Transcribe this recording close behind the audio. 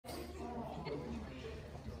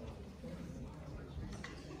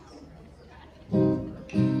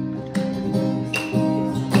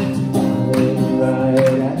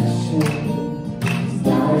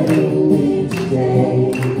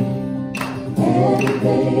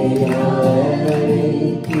Everything I'll ever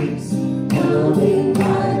need keeps coming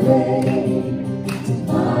my way.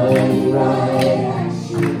 Divine right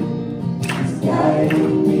action is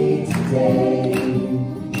guiding me today.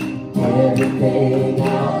 Everything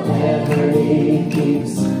I'll ever need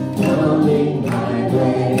keeps coming my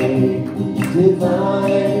way.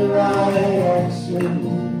 Divine right action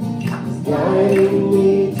is guiding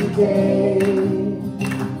me today.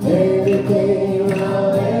 Everything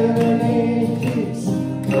I'll ever need keeps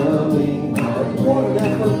coming my way. What an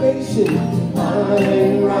affirmation!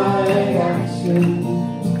 Divine right action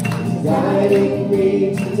is guiding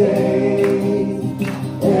me today.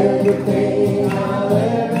 Everything I'll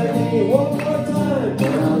ever need, one more time,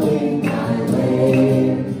 coming my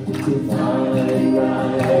way. Divine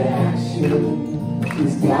right action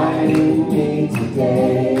is guiding me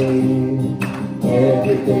today.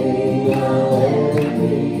 Everything I'll ever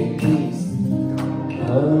need keeps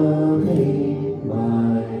coming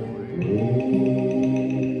my way.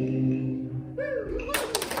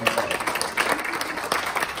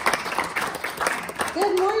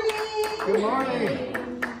 Good morning. Good morning.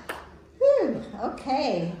 Whew,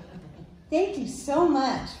 okay. Thank you so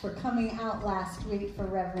much for coming out last week for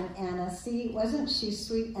Reverend Anna. See, wasn't she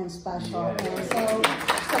sweet and special? Yes. And so,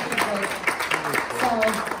 such a great. So,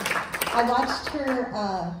 I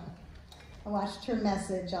watched her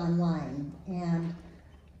message online, and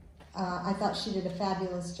I thought she did a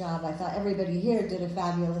fabulous job. I thought everybody here did a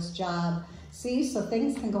fabulous job. See, so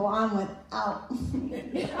things can go on without. Not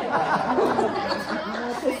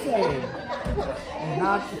the same.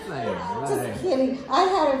 Not the same. Right. Just kidding. I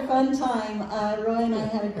had a fun time. Roy and I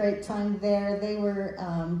had a great time there. They were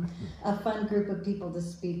a fun group of people to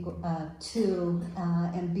speak to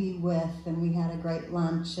and be with, and we had a great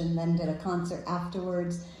lunch and then did a concert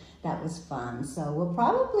afterwards. That was fun. So we'll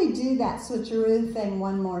probably do that switcheroo thing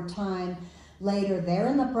one more time later. They're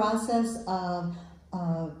in the process of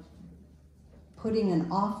putting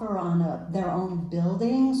an offer on their own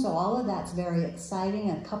building, so all of that's very exciting.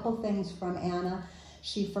 A couple things from Anna.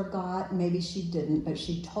 She forgot, maybe she didn't, but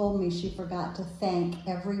she told me she forgot to thank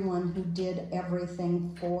everyone who did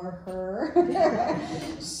everything for her.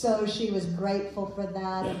 So she was grateful for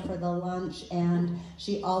that and for the lunch, and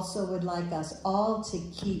she also would like us all to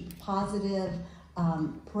keep positive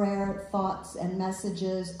prayer, thoughts, and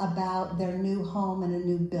messages about their new home and a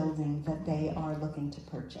new building that they are looking to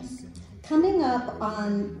purchase. Coming up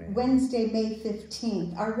on Wednesday, May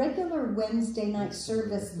 15th, our regular Wednesday night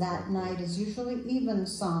service that night is usually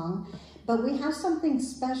evensong, but we have something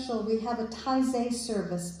special. We have a Taizé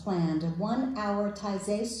service planned, a 1-hour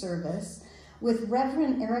Taizé service with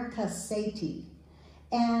Reverend Erica Satie.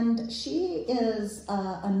 And she is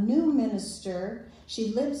a new minister.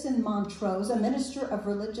 She lives in Montrose, a minister of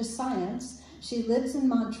religious science. She lives in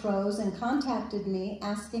Montrose and contacted me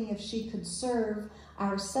asking if she could serve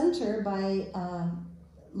our center by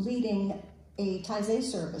leading a Taizé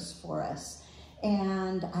service for us.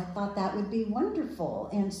 And I thought that would be wonderful.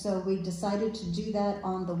 And so we decided to do that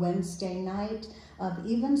on the Wednesday night of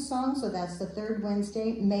evensong. So that's the third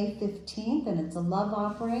Wednesday, May 15th, and it's a love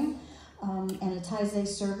offering. And a Taizé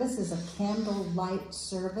service is a candlelight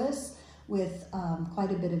service with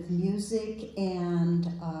quite a bit of music and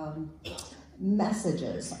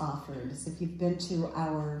messages offered. So if you've been to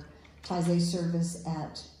our Taizé service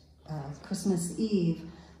at Christmas Eve,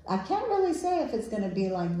 I can't really say if it's going to be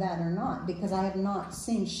like that or not, because I have not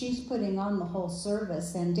seen. She's putting on the whole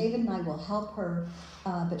service, and David and I will help her,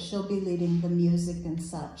 but she'll be leading the music and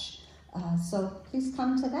such. So please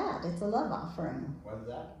come to that. It's a love offering. When's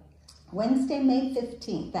that? Wednesday, May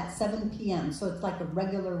 15th at 7 p.m. So it's like a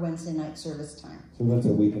regular Wednesday night service time. So that's a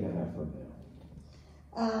week and a half from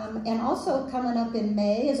now. And also coming up in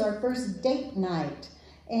May is our first date night.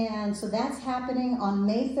 And so that's happening on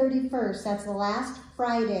May 31st. That's the last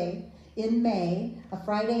Friday in May, a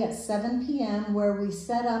Friday at 7 p.m. where we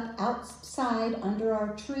set up outside under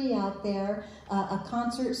our tree out there a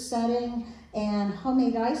concert setting and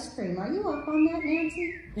homemade ice cream. Are you up on that,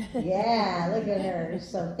 Nancy? Yeah, look at her.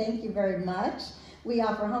 So thank you very much. We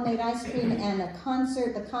offer homemade ice cream and a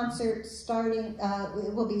concert. The concert starting,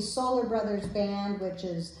 it will be Solar Brothers Band, which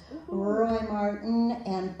is Roy Martin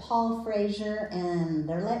and Paul Frazier, and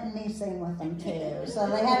they're letting me sing with them too. So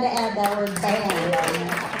they had to add that word band.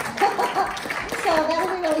 So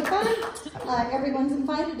that'll be really fun. Everyone's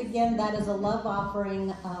invited again. That is a love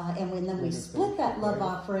offering, and then we split that love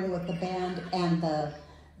offering with the band and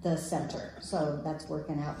the center. So that's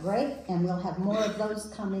working out great, and we'll have more of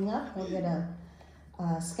those coming up. We'll get a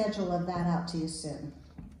schedule of that out to you soon.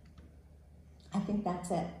 I think that's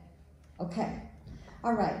it. Okay.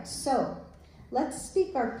 All right. So Let's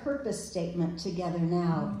speak our purpose statement together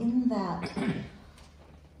now in that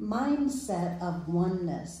mindset of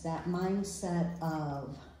oneness, that mindset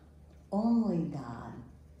of only God,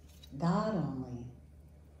 God only.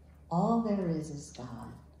 All there is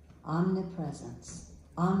God. Omnipresence,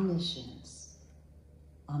 omniscience,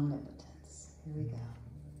 omnipotence. Here we go.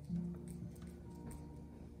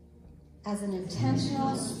 As an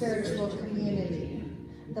intentional spiritual community,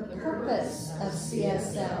 the purpose of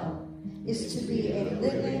CSL is to be a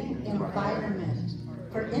living environment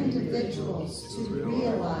for individuals to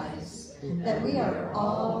realize that we are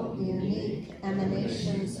all unique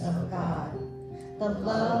emanations of God, the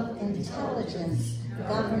love intelligence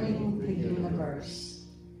governing the universe.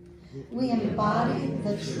 We embody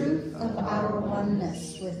the truth of our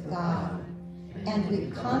oneness with God, and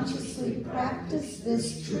we consciously practice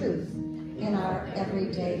this truth in our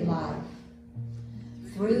everyday life.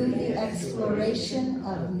 Through the exploration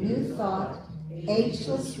of new thought,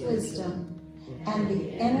 ageless wisdom, and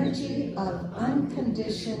the energy of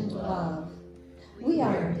unconditioned love, we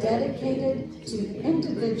are dedicated to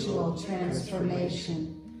individual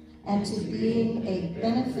transformation and to being a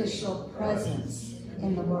beneficial presence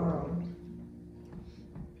in the world.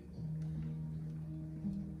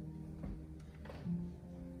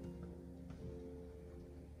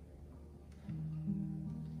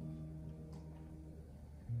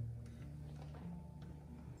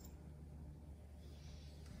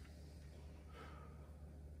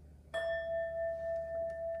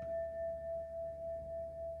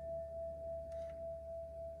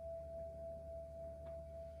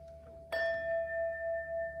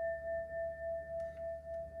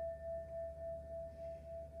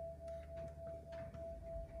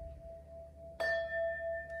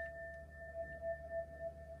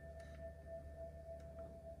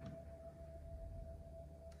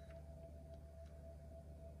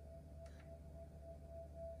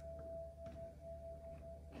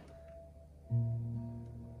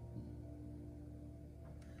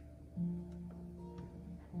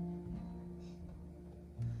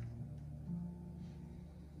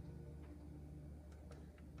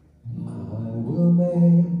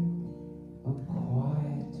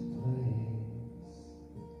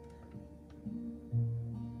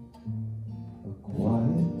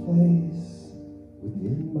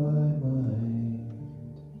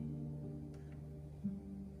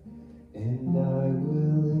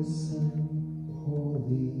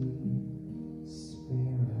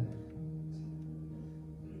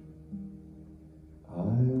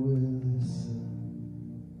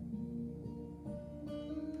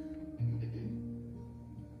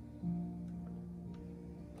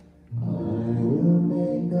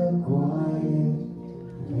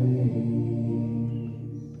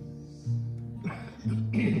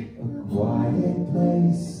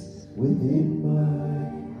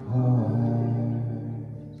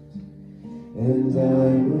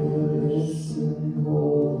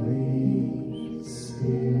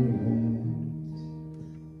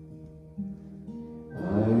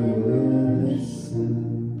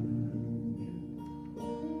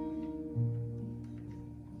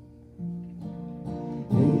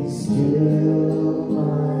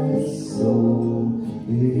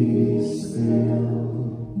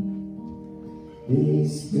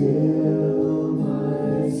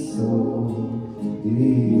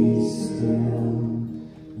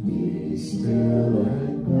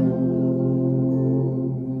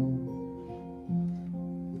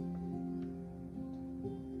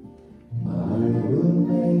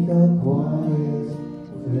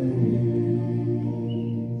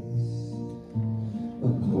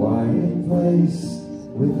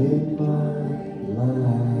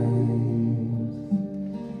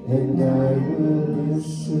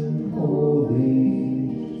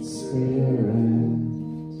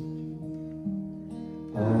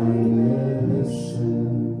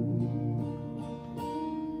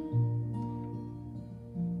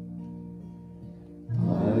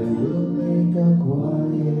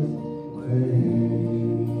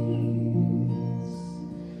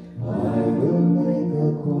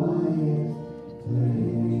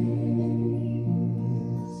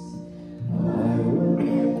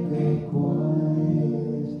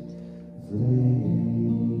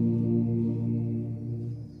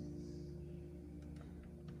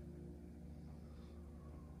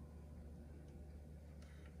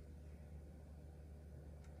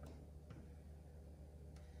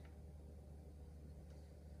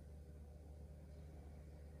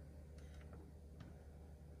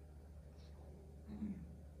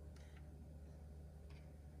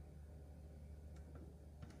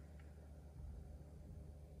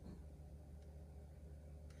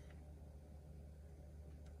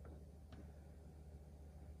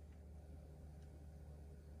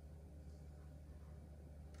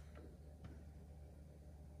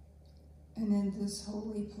 And in this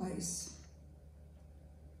holy place,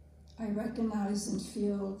 I recognize and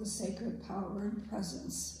feel the sacred power and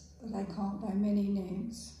presence that I call by many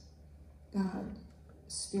names: God,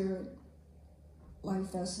 Spirit,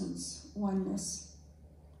 Life Essence, Oneness,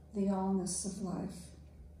 the allness of life,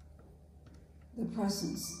 the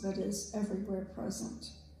presence that is everywhere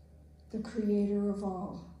present, the creator of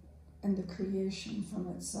all and the creation from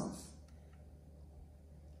itself.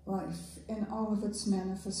 Life in all of its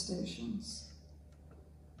manifestations.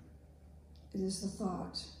 It is the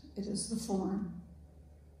thought, it is the form,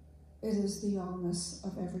 it is the allness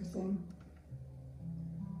of everything.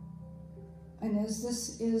 And as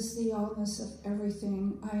this is the allness of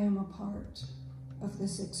everything, I am a part of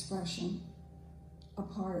this expression, a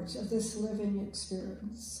part of this living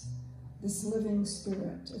experience, this living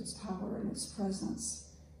spirit, its power and its presence.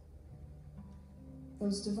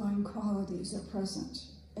 Those divine qualities are present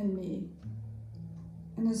in me.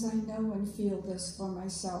 And as I know and feel this for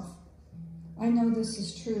myself, I know this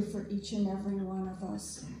is true for each and every one of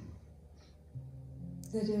us,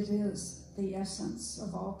 that it is the essence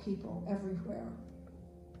of all people everywhere,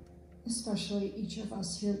 especially each of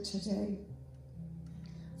us here today.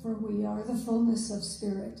 For we are the fullness of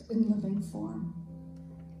spirit in living form.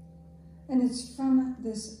 And it's from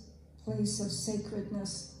this place of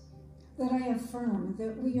sacredness that I affirm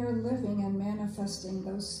that we are living and manifesting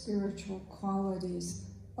those spiritual qualities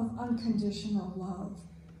of unconditional love,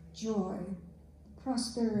 joy,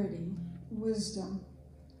 prosperity, wisdom,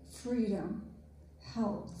 freedom,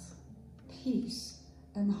 health, peace,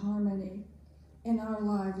 and harmony in our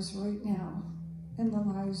lives right now and the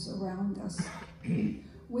lives around us.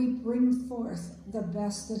 We bring forth the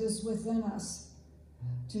best that is within us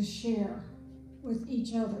to share with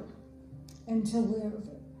each other and to live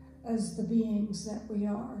as the beings that we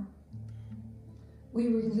are. We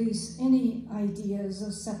release any ideas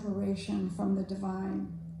of separation from the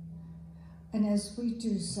divine. And as we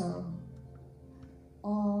do so,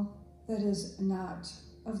 all that is not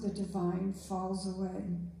of the divine falls away.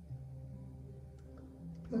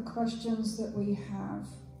 The questions that we have,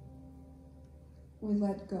 we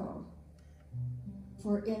let go.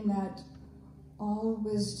 For in that all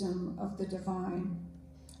wisdom of the divine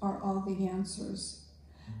are all the answers.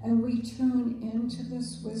 And we tune into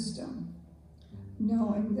this wisdom,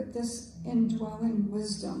 knowing that this indwelling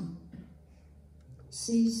wisdom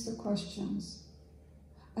sees the questions,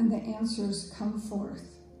 and the answers come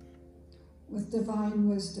forth with divine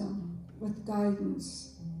wisdom, with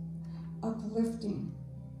guidance, uplifting,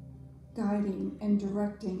 guiding, and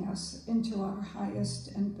directing us into our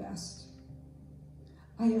highest and best.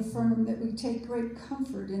 I affirm that we take great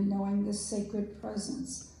comfort in knowing this sacred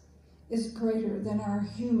presence is greater than our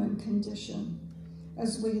human condition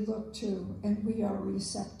as we look to and we are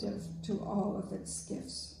receptive to all of its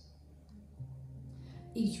gifts.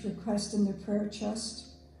 Each request in the prayer chest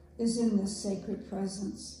is in this sacred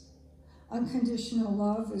presence. Unconditional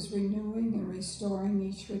love is renewing and restoring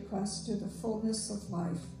each request to the fullness of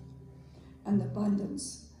life and the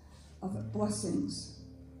abundance of blessings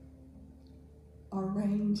are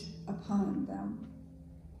rained upon them,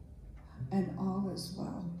 and all is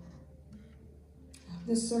well.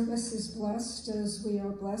 This service is blessed as we are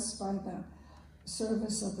blessed by the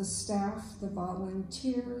service of the staff, the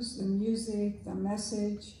volunteers, the music, the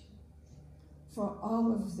message. For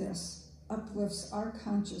all of this uplifts our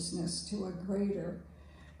consciousness to a greater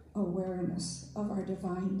awareness of our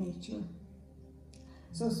divine nature.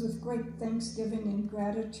 So it's with great thanksgiving and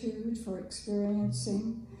gratitude for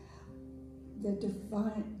experiencing the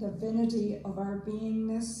divinity of our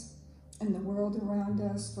beingness and the world around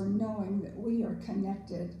us, for knowing that we are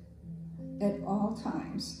connected at all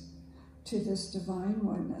times to this divine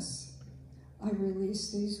oneness. I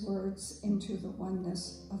release these words into the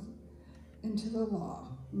oneness into the law,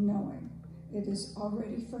 knowing it is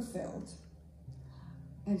already fulfilled.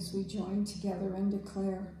 As we join together and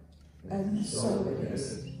declare, and so it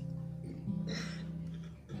is.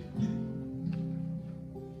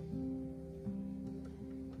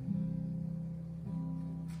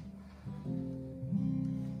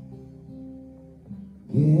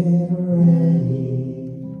 Get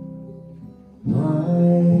ready,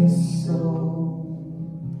 my soul.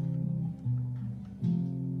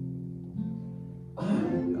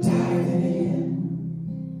 I'm diving in.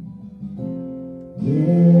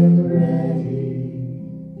 Get ready,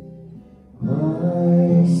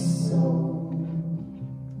 my soul.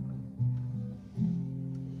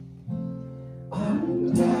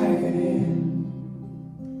 I'm diving in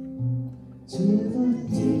to the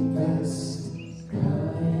deepest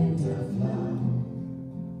kind of love,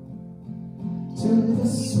 to the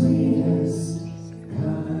sweetest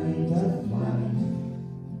kind of love.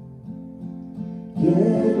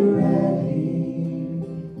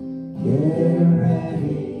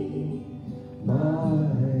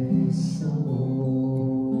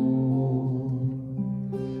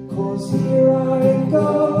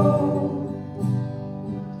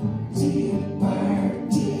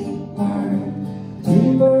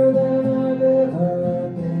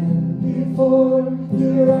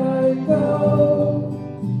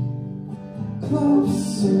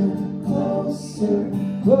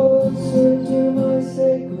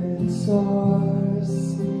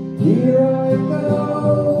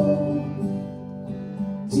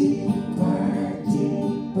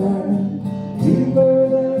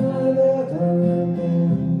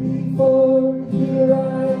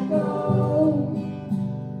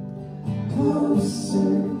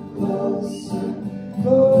 closer,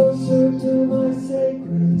 closer to my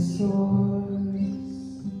sacred source.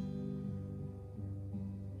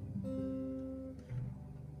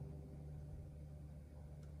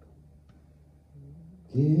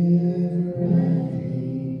 Get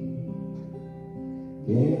ready,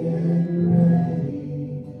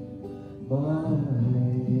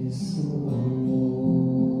 my soul.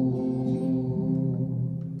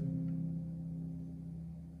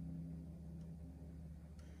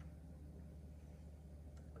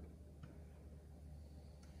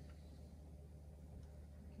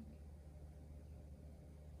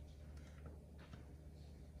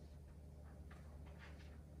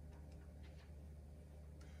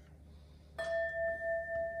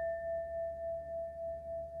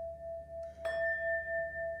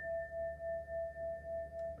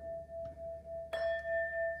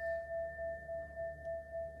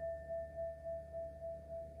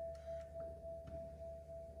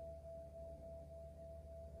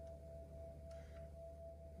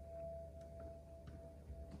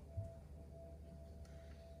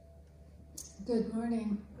 Good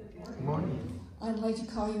morning. Good morning. I'd like to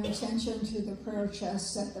call your attention to the prayer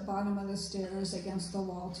chest at the bottom of the stairs against the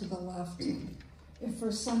wall to the left. If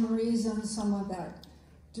for some reason some of that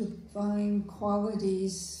divine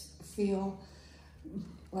qualities feel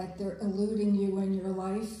like they're eluding you in your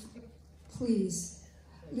life, please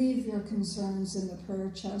leave your concerns in the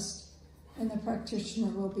prayer chest, and the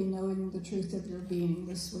practitioner will be knowing the truth of your being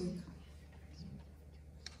this week.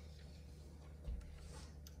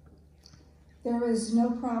 There is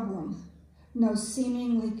no problem, no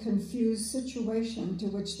seemingly confused situation to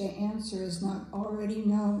which the answer is not already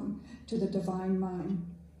known to the divine mind.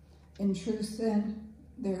 In truth, then,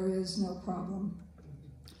 there is no problem.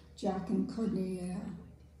 Jack and Cornelia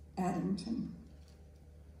Addington.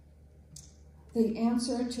 The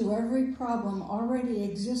answer to every problem already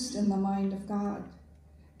exists in the mind of God,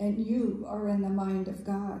 and you are in the mind of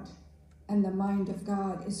God, and the mind of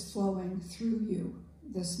God is flowing through you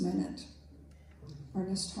this minute.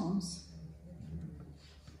 Ernest Holmes.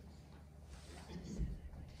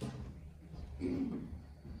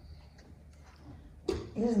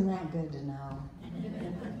 Isn't that good to know?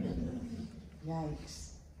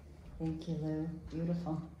 Yikes. Thank you, Lou.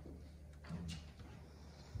 Beautiful.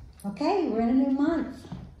 Okay, we're in a new month.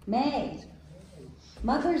 May.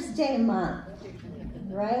 Mother's Day month,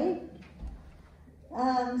 right?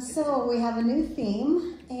 So we have a new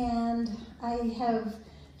theme, and I have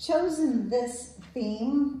chosen this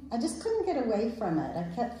theme. I just couldn't get away from it. I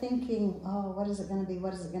kept thinking, oh, what is it going to be?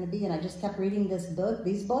 What is it going to be? And I just kept reading these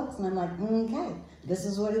books, and I'm like, okay, this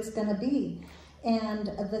is what it's going to be. And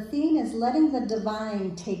the theme is letting the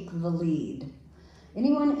divine take the lead.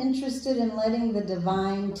 Anyone interested in letting the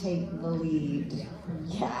divine take the lead?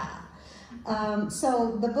 Yeah.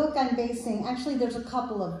 So the book I'm basing, actually there's a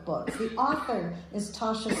couple of books. The author is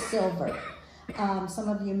Tasha Silver. Some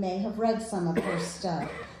of you may have read some of her stuff.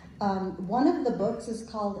 One of the books is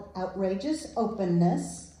called Outrageous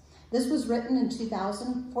Openness. This was written in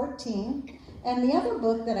 2014. And the other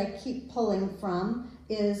book that I keep pulling from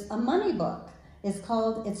is a money book. It's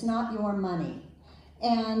called It's Not Your Money.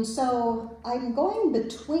 And so I'm going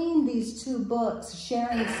between these two books,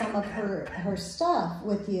 sharing some of her stuff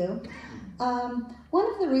with you. One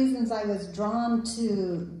of the reasons I was drawn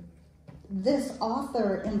to this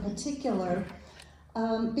author in particular,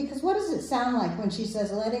 because what does it sound like when she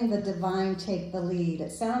says, letting the divine take the lead?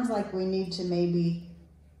 It sounds like we need to maybe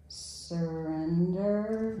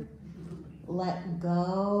surrender, let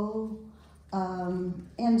go.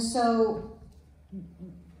 And so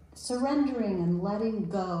surrendering and letting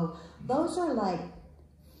go, those are like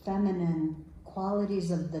feminine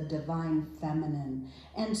qualities of the divine feminine.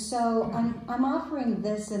 And so I'm offering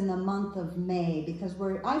this in the month of May because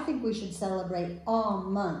I think we should celebrate all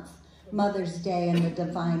month Mother's Day and the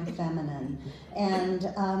divine feminine.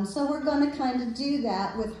 And so we're going to kind of do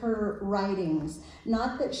that with her writings.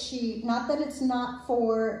 Not that it's not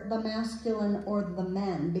for the masculine or the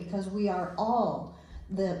men, because we are all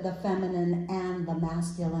the feminine and the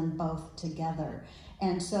masculine both together.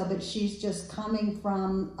 And so, but she's just coming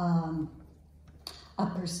from a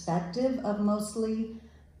perspective of mostly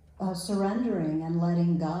surrendering and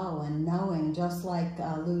letting go and knowing, just like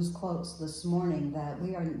Lou's quotes this morning, that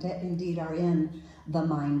we are indeed are in the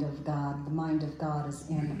mind of God. The mind of God is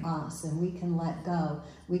in us, and we can let go,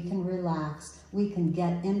 we can relax, we can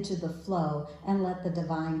get into the flow and let the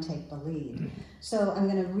divine take the lead. So I'm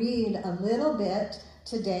going to read a little bit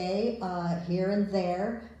today, here and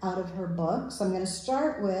there, out of her book. So I'm going to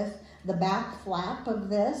start with the back flap of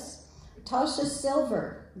this. Tasha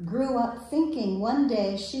Silver grew up thinking one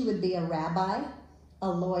day she would be a rabbi, a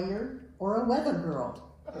lawyer, or a weather girl.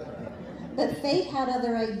 But fate had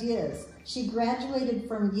other ideas. She graduated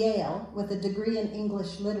from Yale with a degree in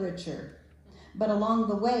English literature, but along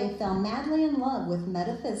the way fell madly in love with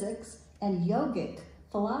metaphysics and yogic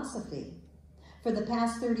philosophy. For the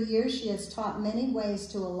past 30 years, she has taught many ways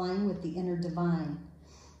to align with the inner divine.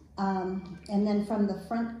 And then from the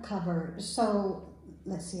front cover, so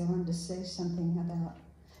let's see, I wanted to say something about,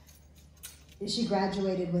 she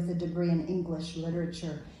graduated with a degree in English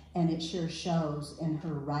literature, and it sure shows in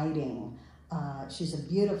her writing. She's a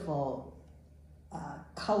beautiful,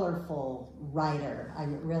 colorful writer. I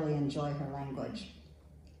really enjoy her language.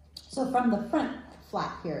 So from the front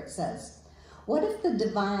flap here it says, what if the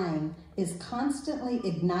divine is constantly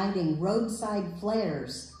igniting roadside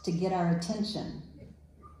flares to get our attention?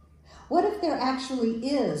 What if there actually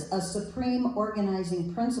is a supreme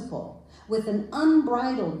organizing principle with an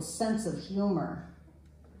unbridled sense of humor?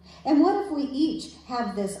 And what if we each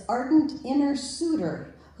have this ardent inner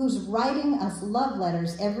suitor who's writing us love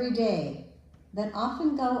letters every day that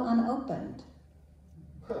often go unopened?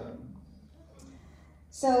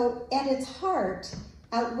 So at its heart,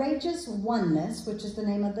 outrageous oneness, which is the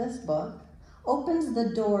name of this book, opens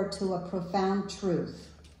the door to a profound truth.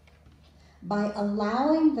 By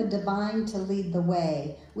allowing the divine to lead the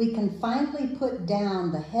way, we can finally put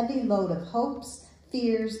down the heavy load of hopes,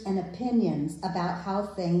 fears, and opinions about how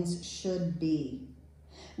things should be.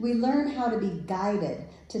 We learn how to be guided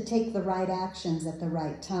to take the right actions at the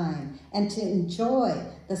right time and to enjoy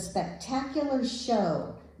the spectacular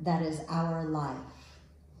show that is our life.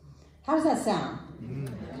 How does that sound?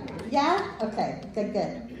 Yeah? Okay,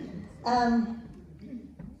 good.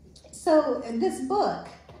 So this book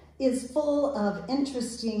is full of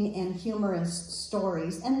interesting and humorous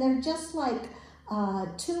stories, and they're just like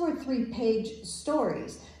 2 or 3 page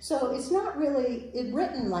stories. So it's not really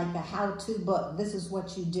written like a how-to book, this is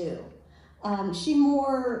what you do. She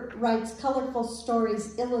more writes colorful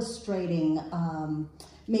stories illustrating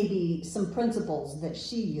maybe some principles that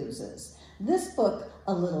she uses. This book,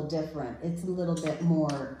 a little different. It's a little bit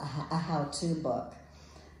more a how-to book.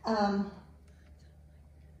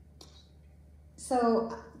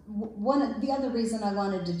 The other reason I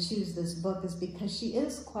wanted to choose this book is because she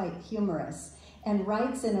is quite humorous and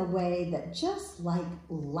writes in a way that just like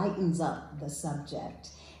lightens up the subject.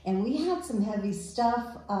 And we had some heavy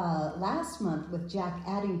stuff last month with Jack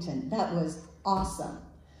Addington. That was awesome.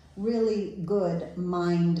 Really good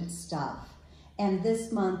mind stuff. And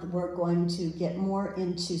this month we're going to get more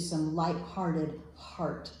into some lighthearted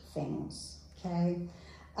heart things, okay?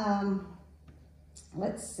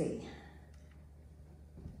 Let's see.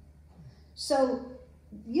 So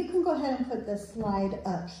you can go ahead and put the slide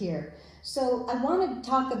up here. So I want to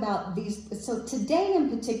talk about these. So today in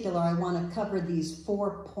particular, I want to cover these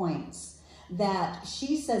 4 points that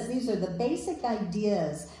she says these are the basic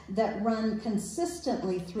ideas that run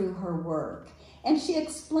consistently through her work. And she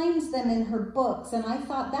explains them in her books. And I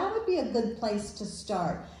thought that would be a good place to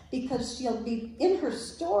start because she'll be, in her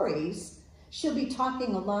stories, she'll be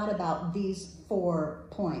talking a lot about these 4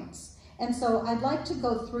 points. And so I'd like to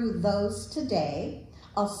go through those today.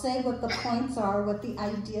 I'll say what the points are, what the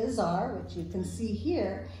ideas are, which you can see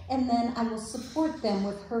here, and then I will support them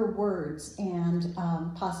with her words and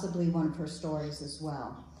possibly one of her stories as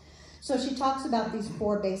well. So she talks about these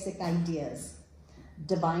 4 basic ideas: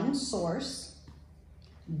 divine source,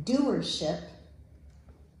 doership.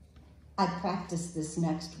 I practice this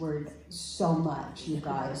next word so much, you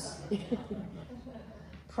guys.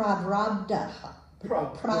 Prarabdha.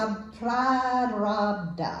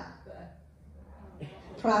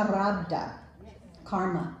 Prarabdha,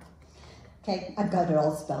 karma. Okay, I've got it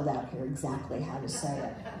all spelled out here exactly how to say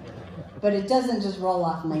it. But it doesn't just roll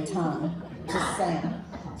off my tongue, just saying.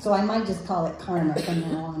 So I might just call it karma from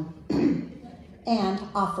now on. And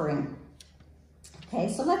offering. Okay,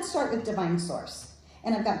 so let's start with divine source.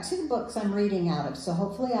 And I've got 2 books I'm reading out of, so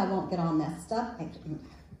hopefully I won't get all messed up. I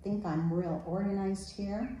think I'm real organized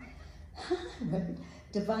here.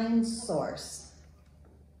 Divine source.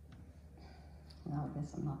 Well, I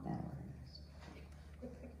guess I'm not that organized.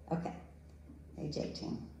 Okay, page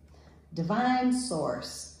 18. Divine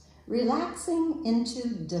source. Relaxing into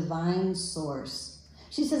divine source.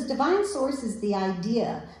 She says divine source is the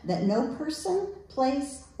idea that no person,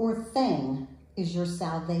 place, or thing is your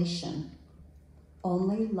salvation.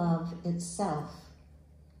 Only love itself.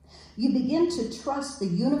 You begin to trust the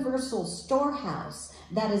universal storehouse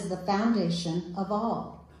that is the foundation of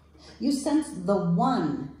all. You sense the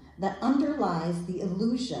one that underlies the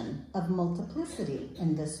illusion of multiplicity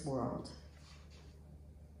in this world.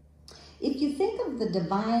 If you think of the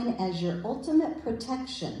divine as your ultimate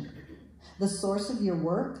protection, the source of your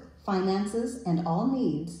work, finances, and all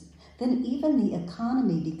needs, then even the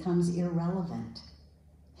economy becomes irrelevant.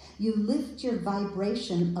 You lift your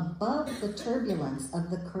vibration above the turbulence of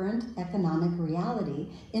the current economic reality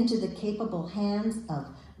into the capable hands of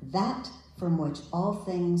that from which all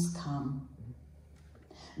things come.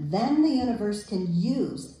 Then the universe can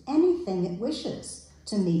use anything it wishes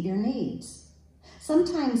to meet your needs,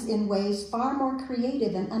 sometimes in ways far more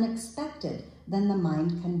creative and unexpected than the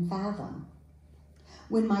mind can fathom.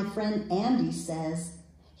 When my friend Andy says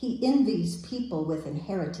he envies people with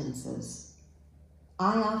inheritances,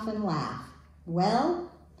 I often laugh.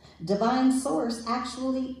 Well, Divine Source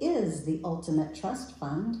actually is the ultimate trust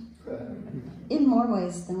fund, in more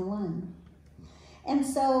ways than one. And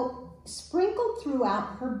so, sprinkled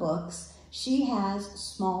throughout her books, she has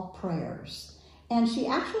small prayers. And she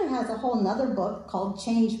actually has a whole nother book called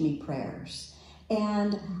Change Me Prayers.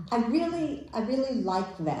 And I really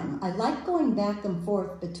like them. I like going back and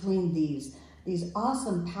forth between these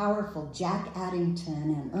awesome, powerful Jack Addington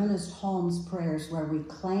and Ernest Holmes prayers where we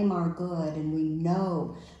claim our good and we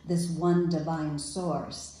know this one divine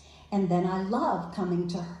source. And then I love coming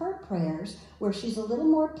to her prayers where she's a little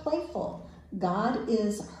more playful. God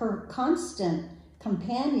is her constant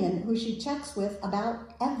companion who she checks with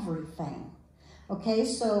about everything. Okay,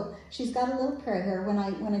 so she's got a little prayer here. When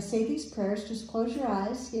I say these prayers, just close your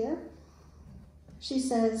eyes here. She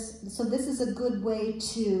says, so this is a good way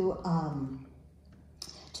to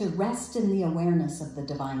rest in the awareness of the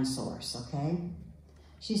divine source, okay?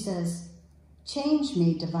 She says, change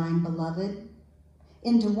me, divine beloved,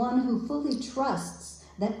 into one who fully trusts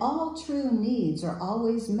that all true needs are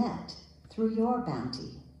always met through your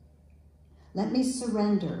bounty. Let me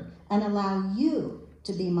surrender and allow you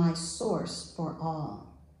to be my source for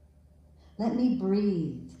all. Let me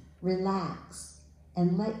breathe, relax,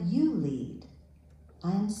 and let you lead.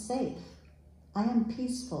 I am safe. I am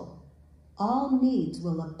peaceful. All needs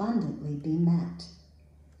will abundantly be met.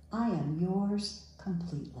 I am yours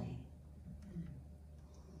completely.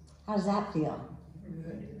 How does that feel?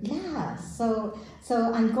 Yeah, so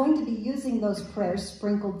I'm going to be using those prayers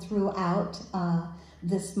sprinkled throughout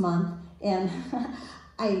this month, and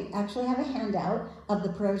I actually have a handout of the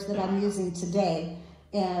prayers that I'm using today,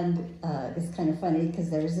 and it's kind of funny because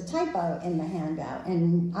there's a typo in the handout,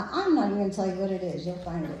 and I'm not even going to tell you what it is. You'll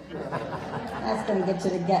find it. That's going to get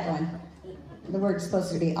you to get one. The word's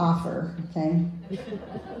supposed to be offer, okay?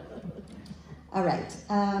 All right,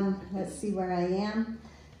 let's see where I am.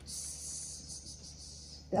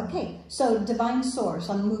 Okay, so divine source.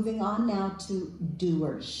 I'm moving on now to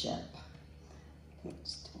doership.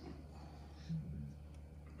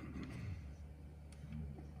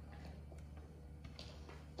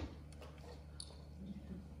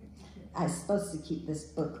 I was supposed to keep this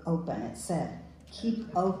book open. It said, keep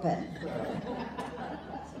open.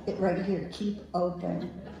 It right here, keep open.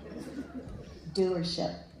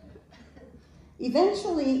 Doership.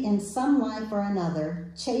 Eventually, in some life or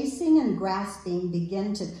another, chasing and grasping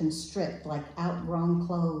begin to constrict like outgrown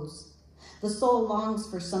clothes. The soul longs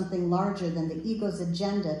for something larger than the ego's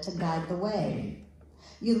agenda to guide the way.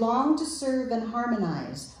 You long to serve and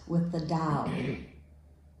harmonize with the Tao.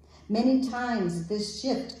 Many times, this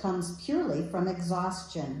shift comes purely from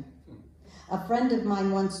exhaustion. A friend of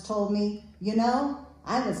mine once told me, you know,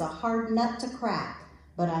 I was a hard nut to crack,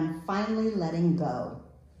 but I'm finally letting go.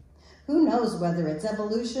 Who knows whether it's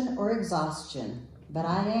evolution or exhaustion, but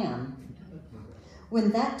I am.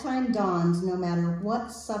 When that time dawns, no matter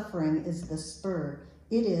what suffering is the spur,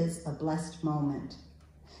 it is a blessed moment.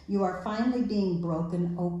 You are finally being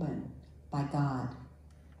broken open by God.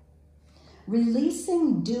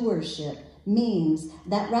 Releasing doership means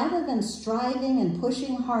that rather than striving and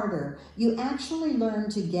pushing harder, you actually learn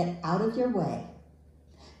to get out of your way.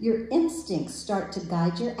 Your instincts start to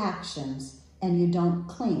guide your actions, and you don't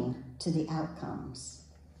cling to the outcomes.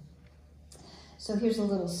 So here's a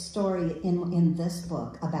little story in this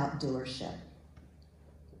book about doership.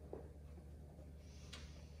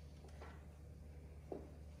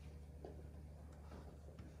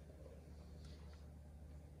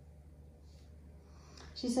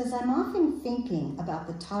 She says, I'm often thinking about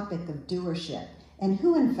the topic of doership and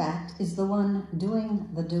who, in fact, is the one doing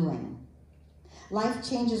the doing. Life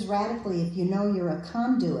changes radically if you know you're a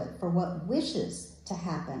conduit for what wishes to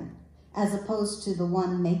happen, as opposed to the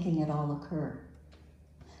one making it all occur.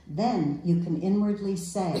 Then you can inwardly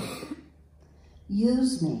say,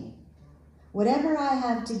 use me. Whatever I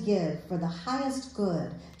have to give for the highest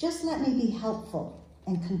good, just let me be helpful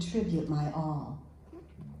and contribute my all.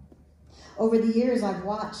 Over the years, I've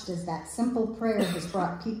watched as that simple prayer has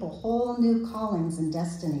brought people whole new callings and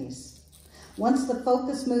destinies. Once the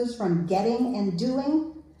focus moves from getting and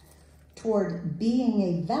doing toward being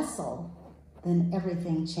a vessel, then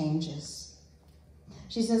everything changes.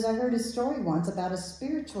 She says, I heard a story once about a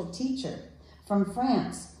spiritual teacher from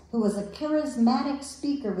France who was a charismatic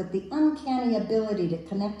speaker with the uncanny ability to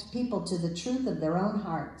connect people to the truth of their own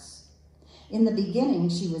hearts. In the beginning,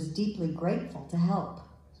 she was deeply grateful to help.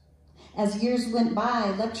 As years went by,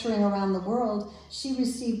 lecturing around the world, she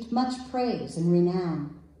received much praise and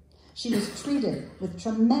renown. She was treated with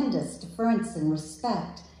tremendous deference and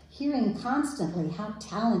respect, hearing constantly how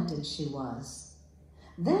talented she was.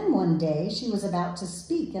 Then one day, she was about to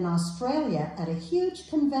speak in Australia at a huge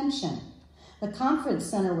convention. The conference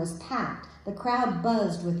center was packed. The crowd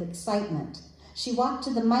buzzed with excitement. She walked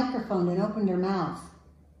to the microphone and opened her mouth.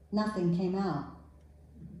 Nothing came out.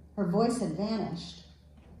 Her voice had vanished.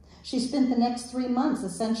 She spent the next 3 months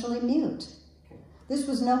essentially mute. This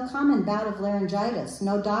was no common bout of laryngitis.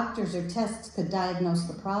 No doctors or tests could diagnose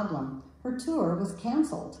the problem. Her tour was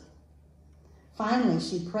canceled. Finally,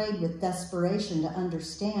 she prayed with desperation to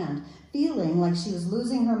understand, feeling like she was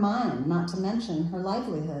losing her mind, not to mention her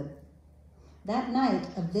livelihood. That night,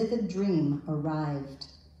 a vivid dream arrived.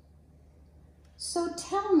 So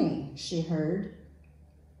tell me, she heard,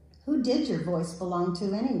 who did your voice belong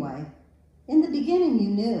to anyway? In the beginning, you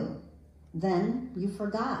knew. Then you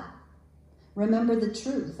forgot. Remember the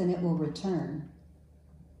truth, and it will return.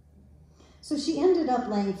 So she ended up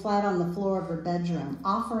laying flat on the floor of her bedroom,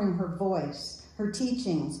 offering her voice, her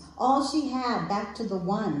teachings, all she had back to the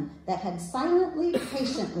one that had silently,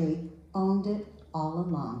 patiently owned it all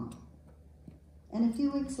along. And a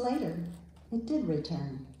few weeks later, it did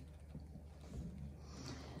return.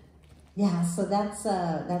 Yeah, so that's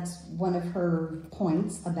one of her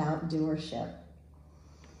points about doership.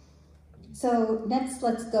 So next,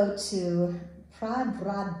 let's go to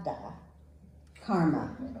prarabdha,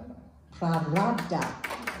 karma.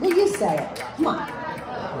 Prarabdha. Will you say it? Come on.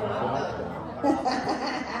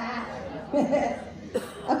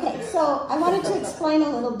 Okay, so I wanted to explain a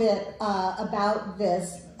little bit about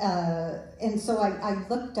this, and so I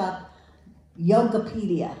looked up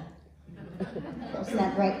Yogapedia. Isn't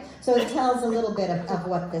that right? So it tells a little bit of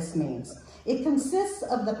what this means. It consists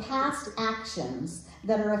of the past actions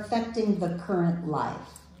that are affecting the current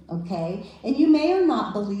life, okay? And you may or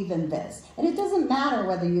not believe in this. And it doesn't matter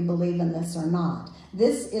whether you believe in this or not.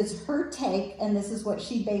 This is her take, and this is what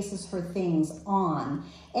she bases her things on.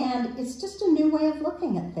 And it's just a new way of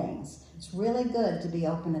looking at things. It's really good to be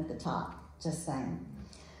open at the top, just saying.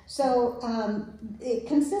 So it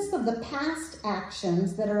consists of the past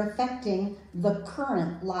actions that are affecting the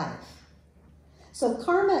current life. So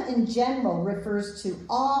karma in general refers to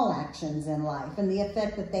all actions in life and the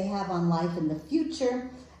effect that they have on life in the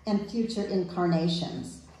future and future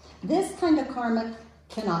incarnations. This kind of karma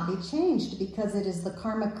cannot be changed because it is the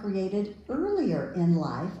karma created earlier in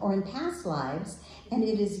life or in past lives, and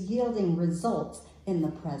it is yielding results in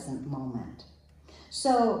the present moment.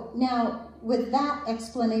 So now, with that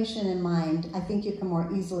explanation in mind, I think you can more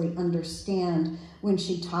easily understand when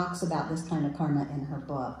she talks about this kind of karma in her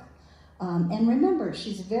book. And remember,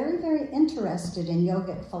 she's very, very interested in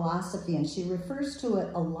yogic philosophy, and she refers to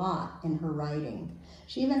it a lot in her writing.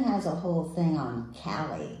 She even has a whole thing on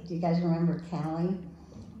Kali. Do you guys remember Kali?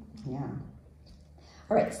 Yeah.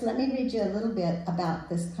 All right, so let me read you a little bit about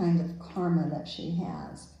this kind of karma that she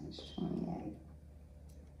has. Page 28.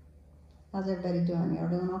 How's everybody doing? You're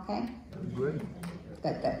doing okay? Good.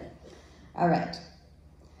 Good, good. All right.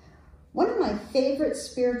 One of my favorite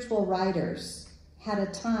spiritual writers had a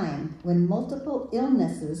time when multiple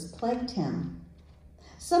illnesses plagued him.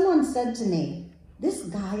 Someone said to me, "This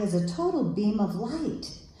guy is a total beam of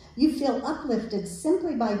light. You feel uplifted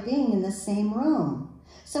simply by being in the same room.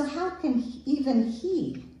 So how can even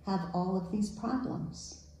he have all of these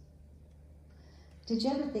problems?" Did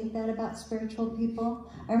you ever think that about spiritual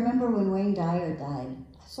people? I remember when Wayne Dyer died,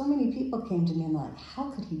 so many people came to me and like,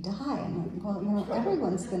 how could he die? I'm like, well, you know,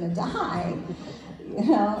 everyone's going to die, you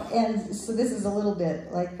know, and so this is a little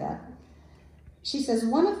bit like that. She says,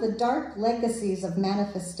 one of the dark legacies of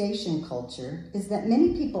manifestation culture is that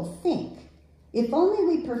many people think if only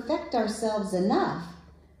we perfect ourselves enough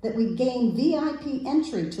that we gain VIP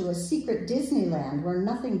entry to a secret Disneyland where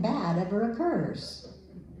nothing bad ever occurs.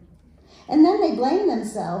 And then they blame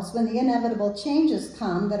themselves when the inevitable changes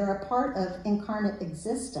come that are a part of incarnate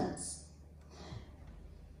existence.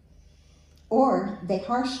 Or they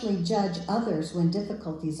harshly judge others when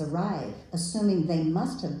difficulties arrive, assuming they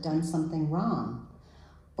must have done something wrong.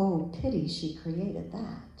 Oh, pity she created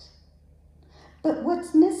that. But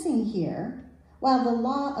what's missing here, while the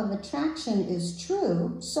law of attraction is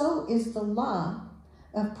true, so is the law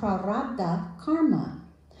of prarabdha karma.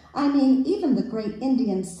 I mean, even the great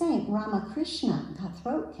Indian saint Ramakrishna got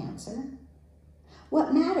throat cancer.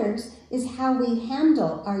 What matters is how we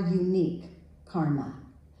handle our unique karma,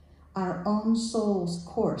 our own soul's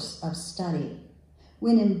course of study.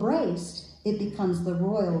 When embraced, it becomes the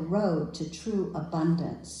royal road to true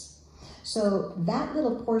abundance. So that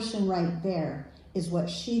little portion right there is what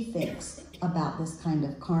she thinks about this kind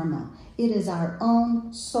of karma. It is our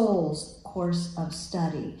own soul's course of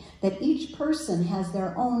study, that each person has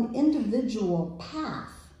their own individual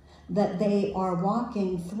path that they are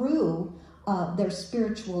walking through their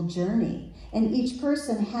spiritual journey. And each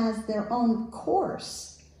person has their own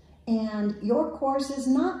course. And your course is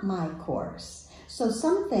not my course. So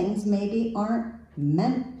some things maybe aren't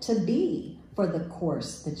meant to be for the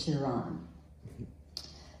course that you're on.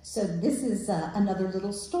 So this is another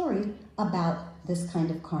little story about this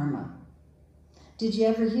kind of karma. Did you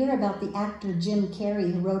ever hear about the actor Jim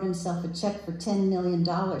Carrey, who wrote himself a check for $10 million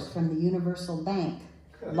from the Universal Bank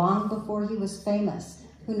long before he was famous?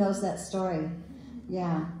 Who knows that story?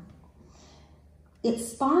 Yeah. It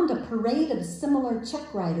spawned a parade of similar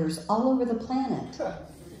check writers all over the planet.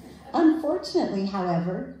 Unfortunately,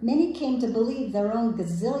 however, many came to believe their own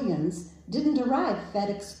gazillions didn't arrive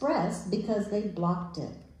FedExpress because they blocked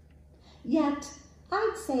it. Yet,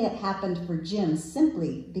 I'd say it happened for Jim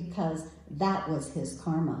simply because that was his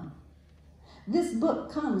karma. This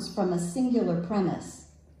book comes from a singular premise.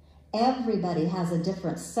 Everybody has a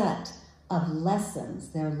different set of lessons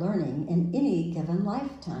they're learning in any given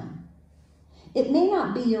lifetime. It may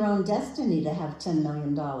not be your own destiny to have $10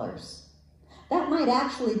 million. That might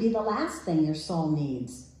actually be the last thing your soul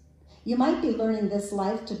needs. You might be learning this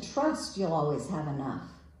life to trust you'll always have enough.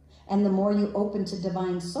 And the more you open to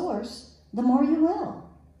divine source, the more you will.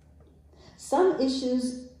 Some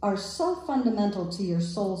issues are so fundamental to your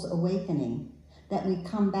soul's awakening that we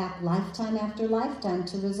come back lifetime after lifetime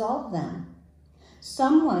to resolve them.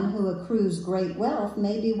 Someone who accrues great wealth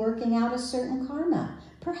may be working out a certain karma,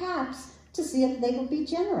 perhaps to see if they will be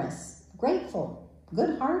generous, grateful,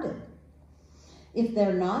 good-hearted. If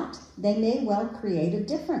they're not, they may well create a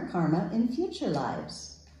different karma in future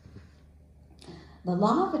lives. The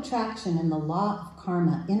law of attraction and the law of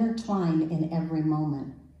karma intertwine in every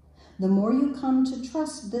moment. The more you come to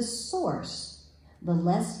trust this source, the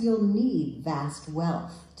less you'll need vast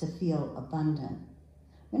wealth to feel abundant.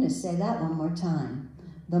 I'm going to say that one more time.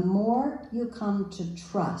 The more you come to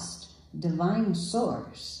trust divine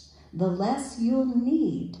source, the less you'll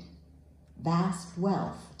need vast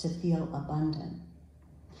wealth to feel abundant.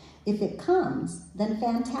 If it comes, then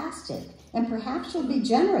fantastic, and perhaps you'll be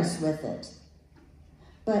generous with it.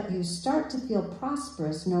 But you start to feel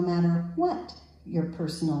prosperous no matter what your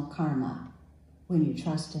personal karma when you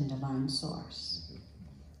trust in divine source.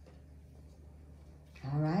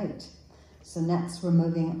 All right, so next we're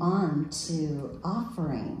moving on to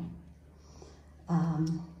offering.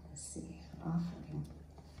 Let's see, offering.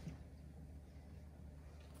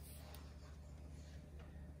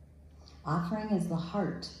 Offering is the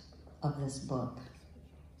heart of this book.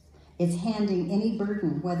 It's handing any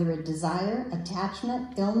burden, whether a desire,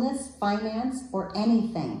 attachment, illness, finance, or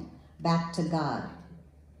anything, back to God.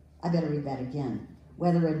 I better read that again.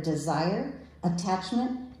 Whether a desire,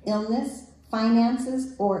 attachment, illness,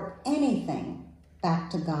 finances, or anything, back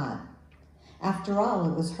to God. After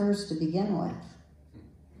all, it was hers to begin with.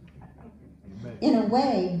 In a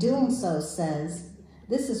way, doing so says,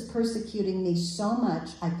 this is persecuting me so much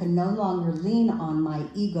I can no longer lean on my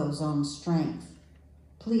ego's own strength.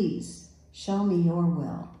 Please, show me your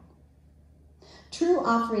will. True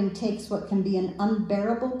offering takes what can be an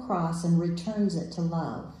unbearable cross and returns it to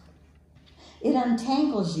love. It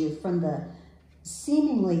untangles you from the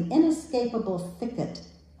seemingly inescapable thicket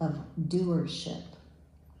of doership.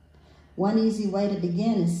 One easy way to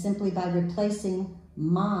begin is simply by replacing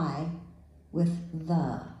my with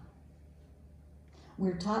the.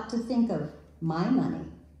 We're taught to think of my money,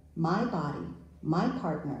 my body, my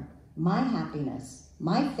partner, my happiness,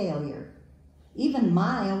 my failure, even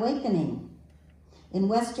my awakening. In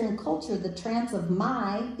Western culture, the trance of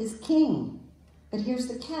my is king. But here's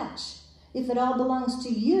the catch. If it all belongs to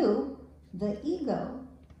you, the ego,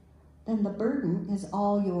 then the burden is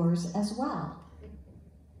all yours as well.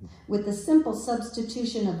 With the simple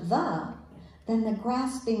substitution of the, then the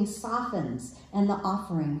grasping softens and the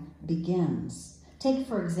offering begins. Take,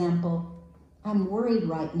 for example, I'm worried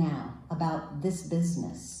right now about this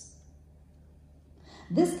business.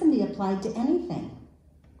 This can be applied to anything.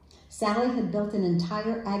 Sally had built an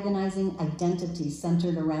entire agonizing identity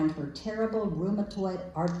centered around her terrible rheumatoid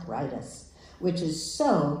arthritis, which is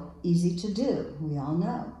so easy to do, we all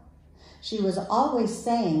know. She was always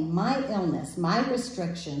saying, my illness, my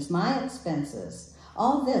restrictions, my expenses,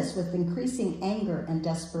 all this with increasing anger and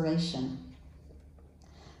desperation.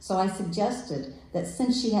 So I suggested that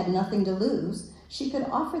since she had nothing to lose, she could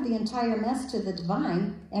offer the entire mess to the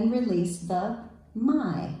divine and release the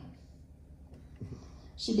my.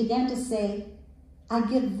 She began to say, I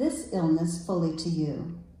give this illness fully to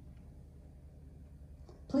you.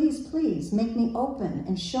 Please, please make me open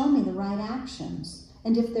and show me the right actions.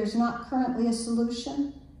 And if there's not currently a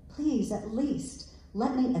solution, please at least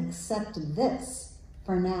let me accept this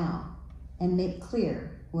for now and make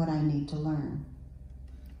clear what I need to learn.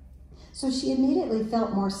 So she immediately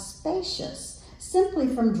felt more spacious simply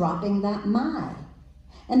from dropping that my.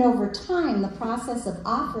 And over time, the process of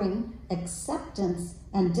offering acceptance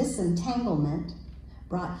and disentanglement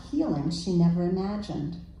brought healing she never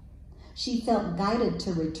imagined. She felt guided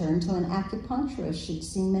to return to an acupuncturist she'd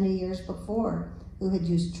seen many years before, who had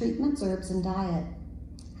used treatments, herbs, and diet.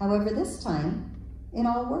 However, this time, it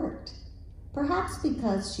all worked. Perhaps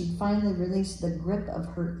because she'd finally released the grip of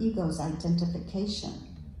her ego's identification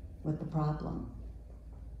with the problem.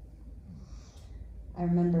 I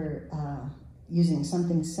remember using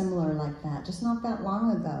something similar like that just not that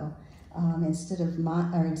long ago. Instead of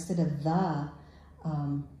the,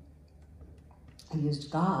 I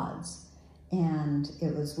used God's, and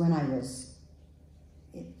it was when I was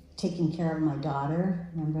taking care of my daughter.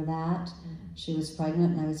 Remember that? Mm-hmm. She was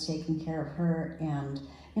pregnant, and I was taking care of her, and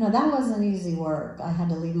that wasn't easy work. I had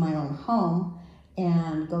to leave my own home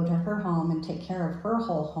and go to her home and take care of her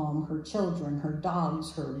whole home, her children, her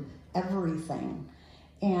dogs, her everything.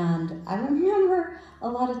 And I remember a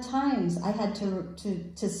lot of times I had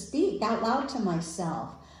to speak out loud to myself.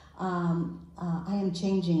 I am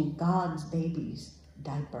changing God's baby's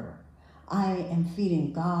diaper. I am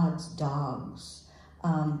feeding God's dogs.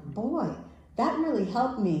 Boy, that really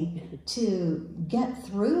helped me to get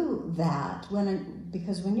through that.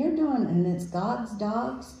 Because when you're doing, and it's God's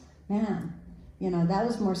dogs, man, that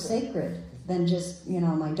was more sacred than just,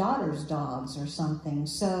 my daughter's dogs or something.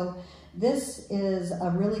 So this is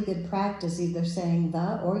a really good practice, either saying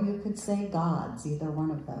the, or you could say God's, either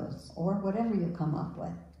one of those, or whatever you come up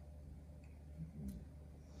with.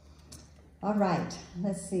 All right,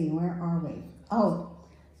 let's see, where are we? Oh,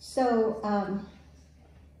 so,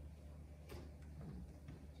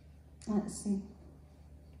 let's see.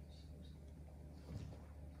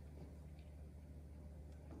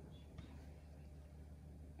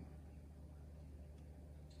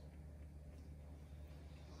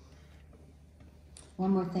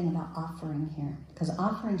 One more thing about offering here, because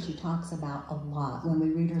offering she talks about a lot. When we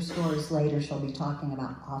read her stories later, she'll be talking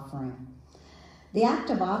about offering. The act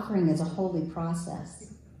of offering is a holy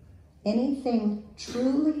process. Anything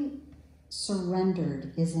truly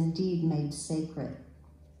surrendered is indeed made sacred.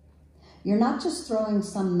 You're not just throwing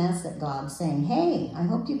some mess at God saying, hey, I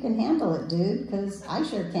hope you can handle it, dude, because I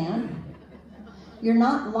sure can. You're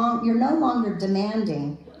no longer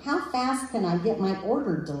demanding, how fast can I get my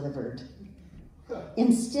order delivered?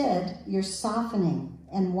 Instead, you're softening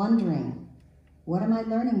and wondering, what am I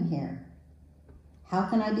learning here? How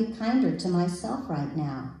can I be kinder to myself right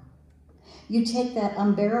now? You take that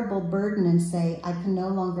unbearable burden and say, I can no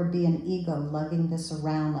longer be an ego lugging this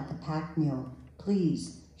around like a pack mule.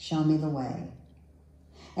 Please show me the way.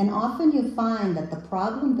 And often you find that the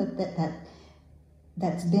problem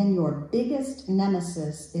that's been your biggest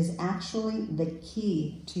nemesis is actually the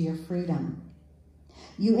key to your freedom.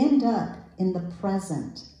 You end up in the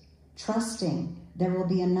present, trusting there will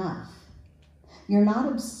be enough. You're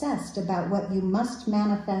not obsessed about what you must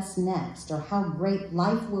manifest next or how great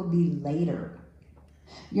life will be later.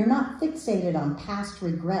 You're not fixated on past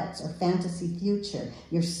regrets or fantasy future.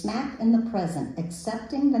 You're smack in the present,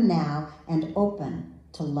 accepting the now and open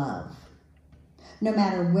to love. No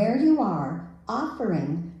matter where you are,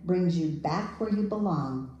 offering brings you back where you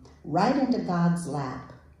belong, right into God's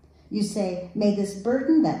lap. You say, may this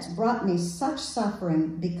burden that's brought me such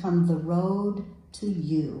suffering become the road to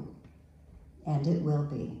you. And it will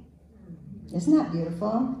be. Isn't that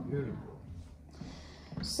beautiful? Beautiful.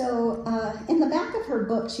 So in the back of her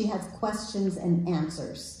book, she has questions and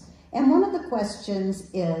answers. And one of the questions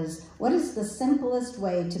is, what is the simplest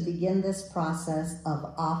way to begin this process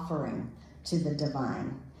of offering to the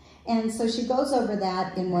divine? And so she goes over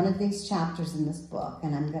that in one of these chapters in this book,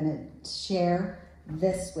 and I'm going to share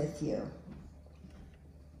this with you.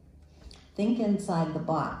 Think inside the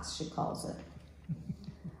box, she calls it.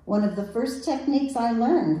 One of the first techniques I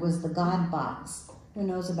learned was the God box. Who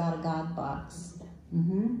knows about a God box?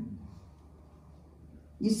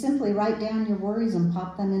 You simply write down your worries and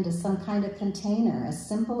pop them into some kind of container, as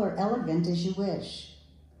simple or elegant as you wish.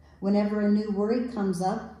 Whenever a new worry comes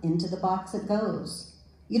up, into the box it goes.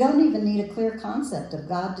 You don't even need a clear concept of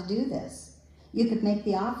God to do this. You could make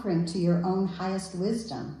the offering to your own highest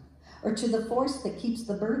wisdom, or to the force that keeps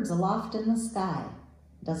the birds aloft in the sky.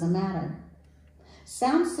 Doesn't matter.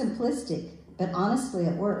 Sounds simplistic, but honestly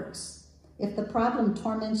it works. If the problem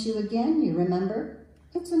torments you again, you remember,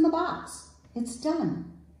 it's in the box. It's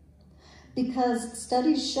done. Because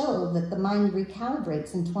studies show that the mind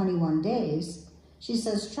recalibrates in 21 days, she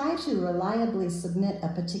says try to reliably submit a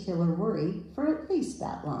particular worry for at least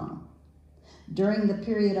that long. During the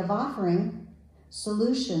period of offering,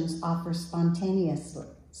 solutions often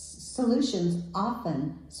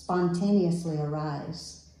spontaneously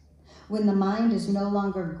arise. When the mind is no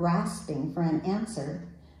longer grasping for an answer,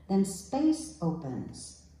 then space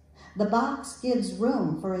opens. The box gives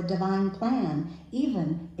room for a divine plan,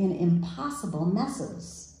 even in impossible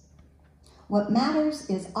messes. What matters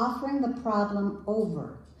is offering the problem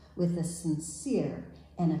over with a sincere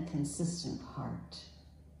and a consistent heart.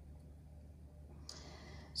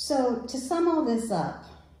 So to sum all this up,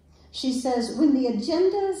 she says, when the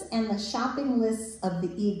agendas and the shopping lists of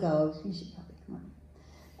the ego,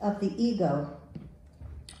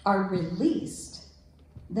 are released,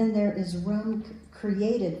 then there is room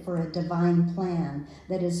created for a divine plan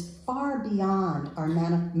that is far beyond our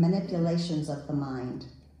manipulations of the mind.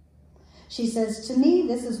 She says, to me,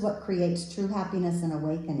 this is what creates true happiness and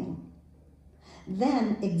awakening.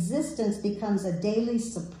 Then existence becomes a daily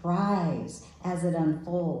surprise as it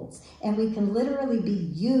unfolds, and we can literally be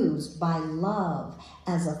used by love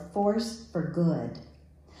as a force for good.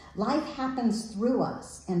 Life happens through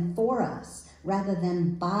us and for us rather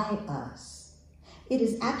than by us. It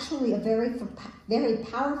is actually a very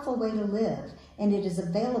powerful way to live, and it is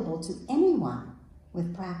available to anyone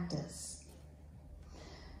with practice.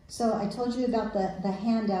 So I told you about the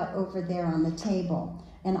handout over there on the table,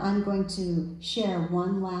 and I'm going to share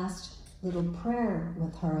one last little prayer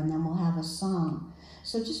with her, and then we'll have a song.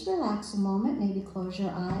 So just relax a moment, maybe close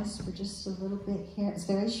your eyes for just a little bit here. It's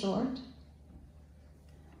very short.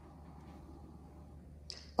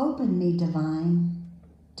 Open me, divine,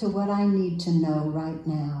 to what I need to know right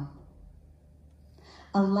now.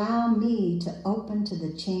 Allow me to open to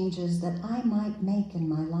the changes that I might make in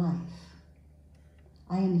my life.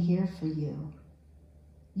 I am here for you.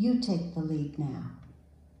 You take the lead now.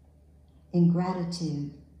 In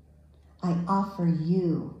gratitude, I offer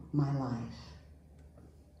you my life.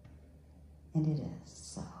 And it is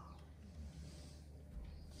so.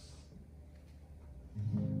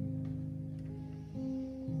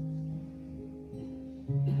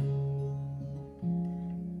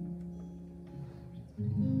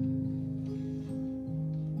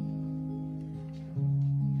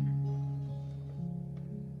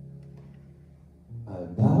 I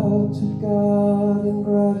bow to God in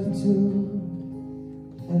gratitude,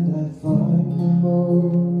 and I find the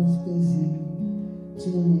moon is busy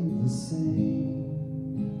doing the same,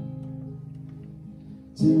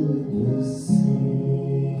 doing the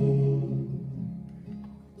same.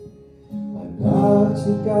 I bow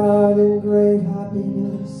to God in great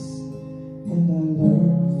happiness, and I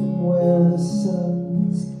learn from where the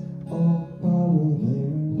suns all borrow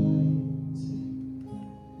their light,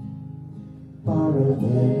 borrow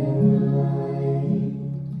their light.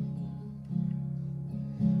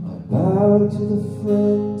 I bow to the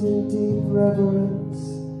friend in deep reverence,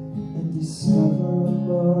 and discover a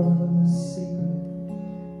marvelous secret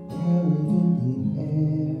carried in the air,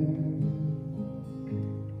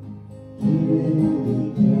 here in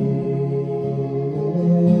the air.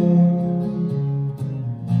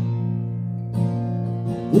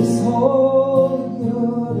 This whole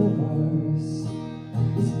universe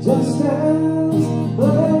is just as I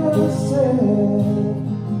said,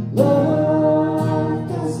 love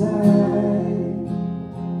design,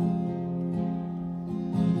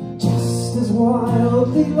 just as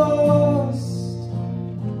wildly lost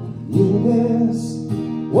in this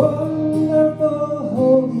wonderful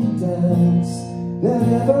holy dance, that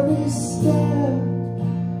every step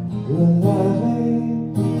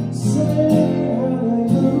gladly sing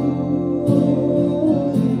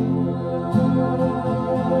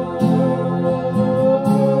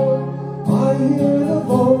I hear the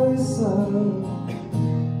voice of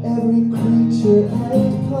every creature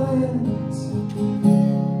and plant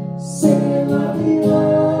singing like the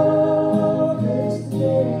love is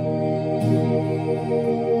today.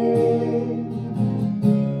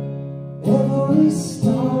 Every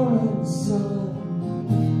star and sun,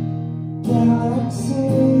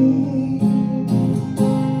 galaxy,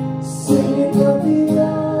 singing like the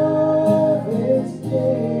love is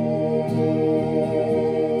today.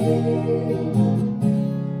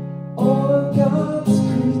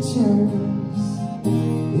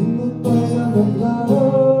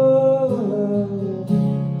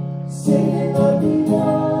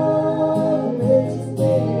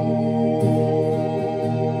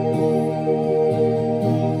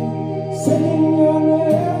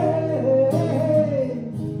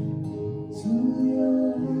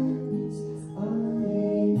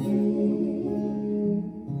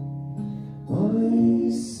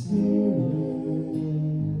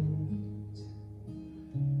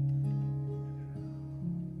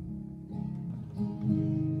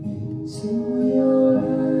 your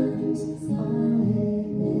hands I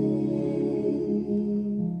lay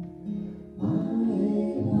my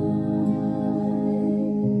life.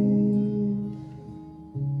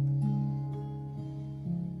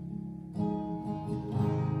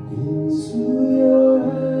 Into your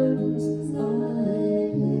hands I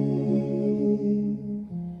lay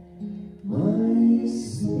my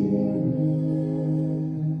spirit.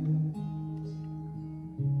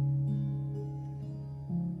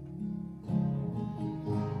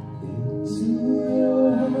 Into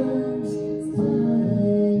your hands I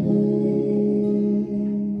lay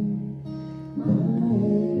my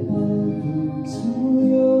life. Into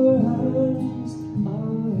your hands I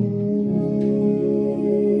lay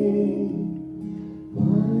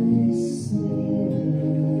my spirit.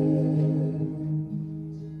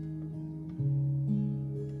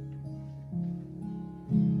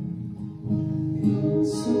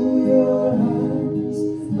 Into your hands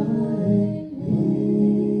I lay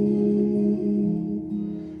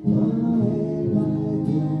my life.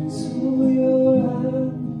 Into your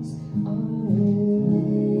hands I lay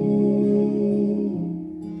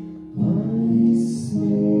my spirit.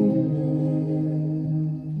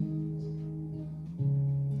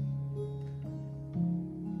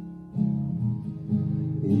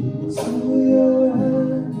 Into your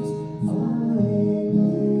hands I lay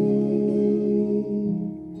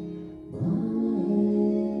my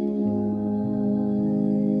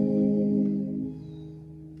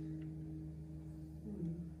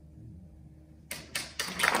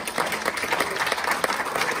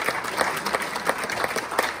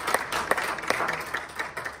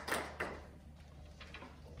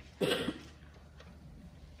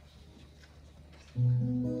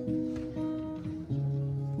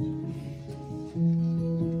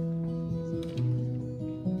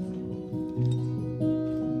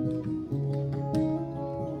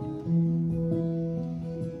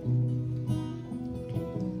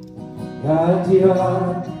God, you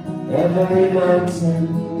are every mountain.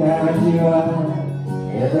 God, you are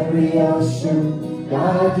every ocean.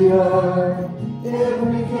 God, you are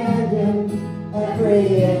every canyon, every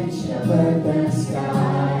inch of earth and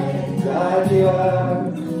sky. God, you are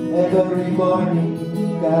every morning.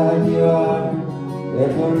 God, you are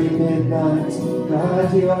every midnight.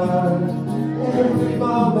 God, you are every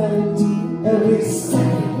moment, every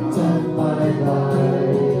second of my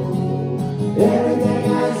life. Everything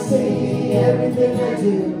I see, everything I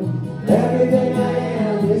do, everything I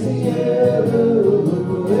am is in you.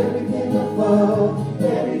 Everything I fall,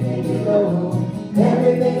 everything you know,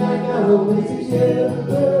 everything I know is in you.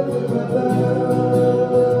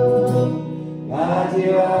 God,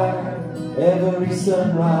 you are every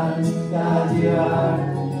sunrise. God, you are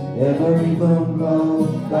every moon glow.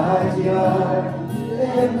 God, you are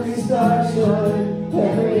every star shine,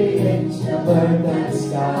 every inch of earth and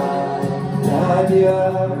sky. God, you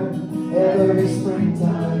are every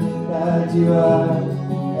springtime. God, you are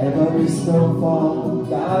every snowfall.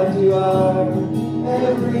 God, you are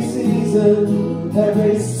every season,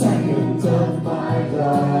 every second of my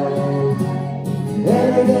life.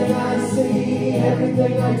 Everything I see,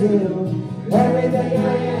 everything I do, everything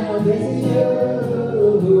I am is in you.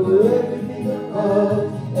 Everything I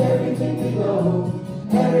love, everything we know,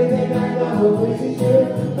 everything I know is in you.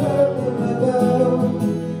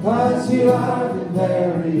 Cause you are the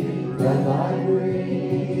very breath I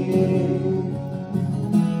breathe,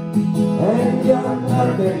 and your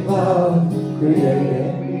perfect love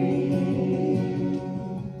created me.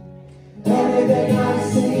 Everything I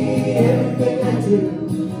see, everything I do,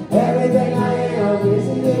 everything I am is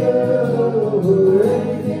in you.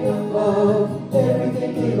 Everything I love,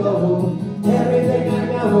 everything we know, everything I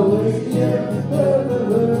know is in you.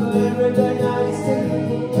 Everything I see,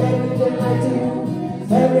 everything I do,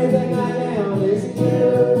 everything I am is in you.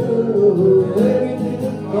 Everything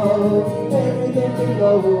I love, everything we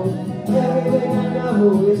know, everything I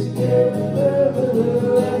know is in you.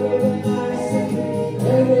 Everything I see,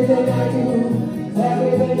 everything I do,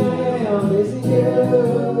 everything I am is in you.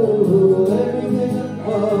 Everything I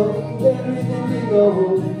love, everything we know,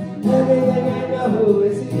 everything I know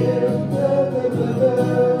is in you.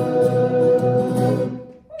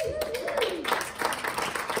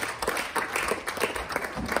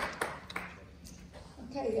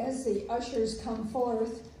 Okay, as the ushers come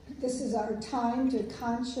forth, this is our time to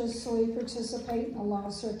consciously participate in the law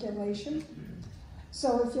of circulation.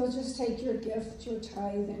 So if you'll just take your gift, your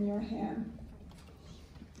tithe in your hand,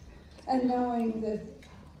 and knowing that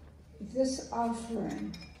this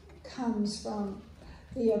offering comes from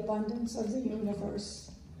the abundance of the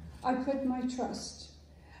universe, I put my trust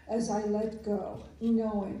as I let go,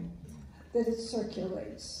 knowing that it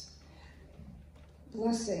circulates.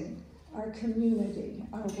 blessing our community,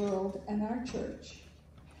 our world, and our church,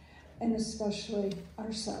 and especially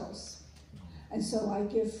ourselves. And so I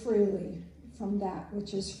give freely from that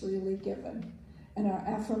which is freely given. And our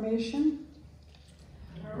affirmation?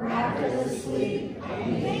 Miraculously,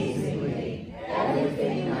 amazingly,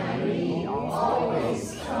 everything I need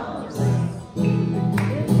always comes.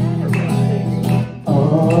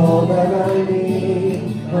 All that I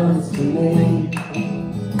need comes to me.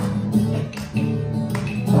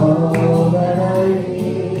 All that I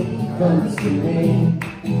need comes to me.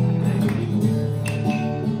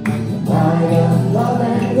 The light of love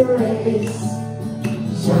and grace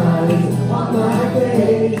shines upon my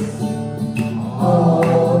face.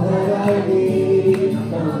 All that I need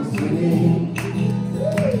comes to me.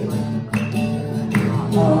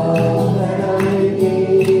 All that I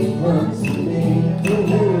need comes to me.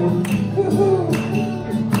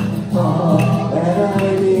 All that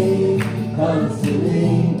I need comes to me.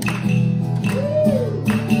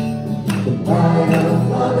 The light of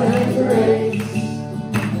love and grace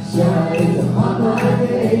shines upon my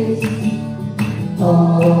face.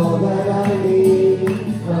 All that I need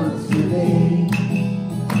comes to me.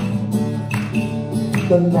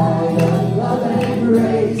 The light of love and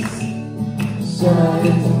grace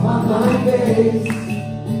shines upon my face.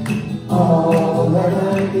 All that I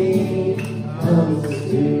need comes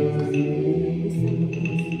to me.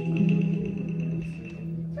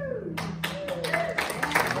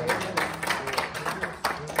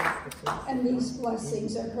 And these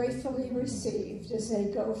blessings are gratefully received as they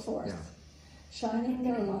go forth, shining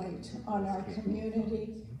their light on our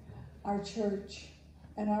community, our church,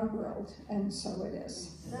 and our world, and so it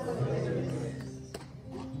is.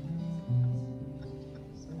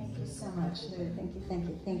 Thank you so much, Lou.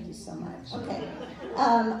 Thank you so much. Okay.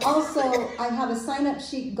 Also, I have a sign-up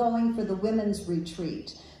sheet going for the women's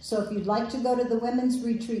retreat. So if you'd like to go to the women's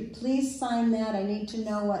retreat, please sign that. I need to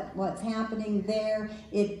know what's happening there.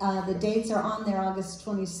 The dates are on there, August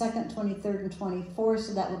 22nd, 23rd, and 24th,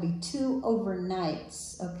 so that will be 2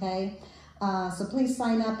 overnights, okay? So please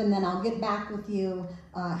sign up, and then I'll get back with you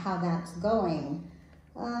how that's going.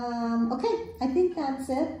 Okay, I think that's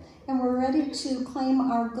it. And we're ready to claim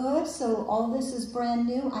our good. So all this is brand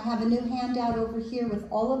new. I have a new handout over here with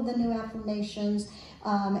all of the new affirmations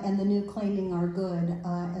and the new claiming our good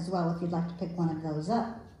as well, if you'd like to pick one of those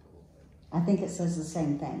up. I think it says the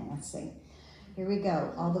same thing. Let's see. Here we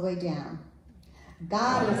go, all the way down.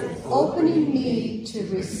 God is opening me to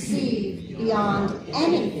receive beyond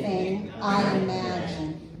anything I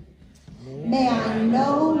imagine. May I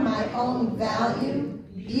know my own value,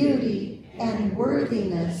 beauty, and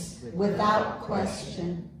worthiness without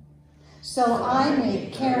question, so I may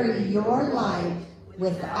carry your light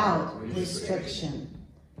without restriction.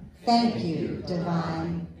 Thank you,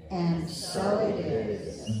 Divine, and so it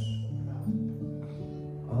is.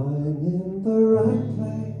 I'm in the right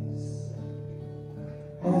place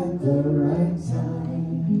at the right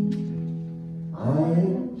time.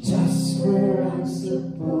 I'm just where I'm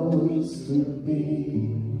supposed to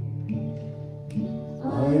be.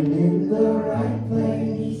 I'm in the right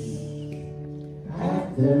place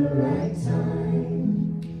at the right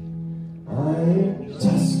time. I'm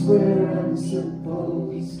just where I'm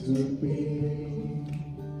supposed to be.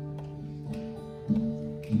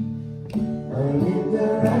 I'm in the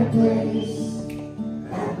right place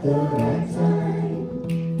at the right time.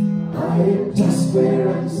 I'm just where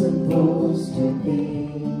I'm supposed to be.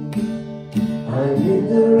 I'm in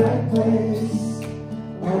the right place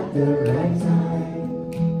at the right time.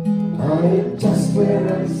 I'm just where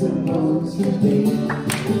I'm supposed to be.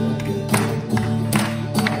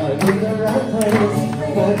 I'm in the right place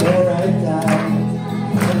at the right time.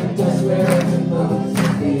 I'm just where I'm supposed to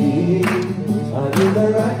be. I'm in the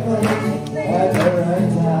right place at the right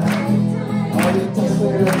time. I'm just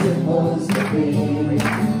where I'm supposed to be.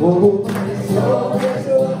 Oh, my soul is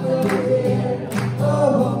welcome here.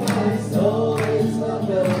 Oh, my soul is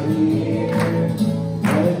welcome here.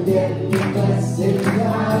 I'm getting blessings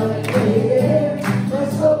out here. My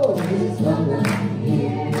soul is welcome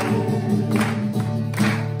here.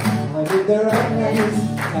 I'm in the right place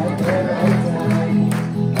at the right time.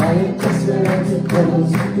 I am just where I'm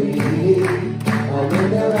supposed to be. I'm in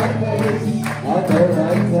the right place at the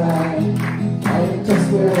right time.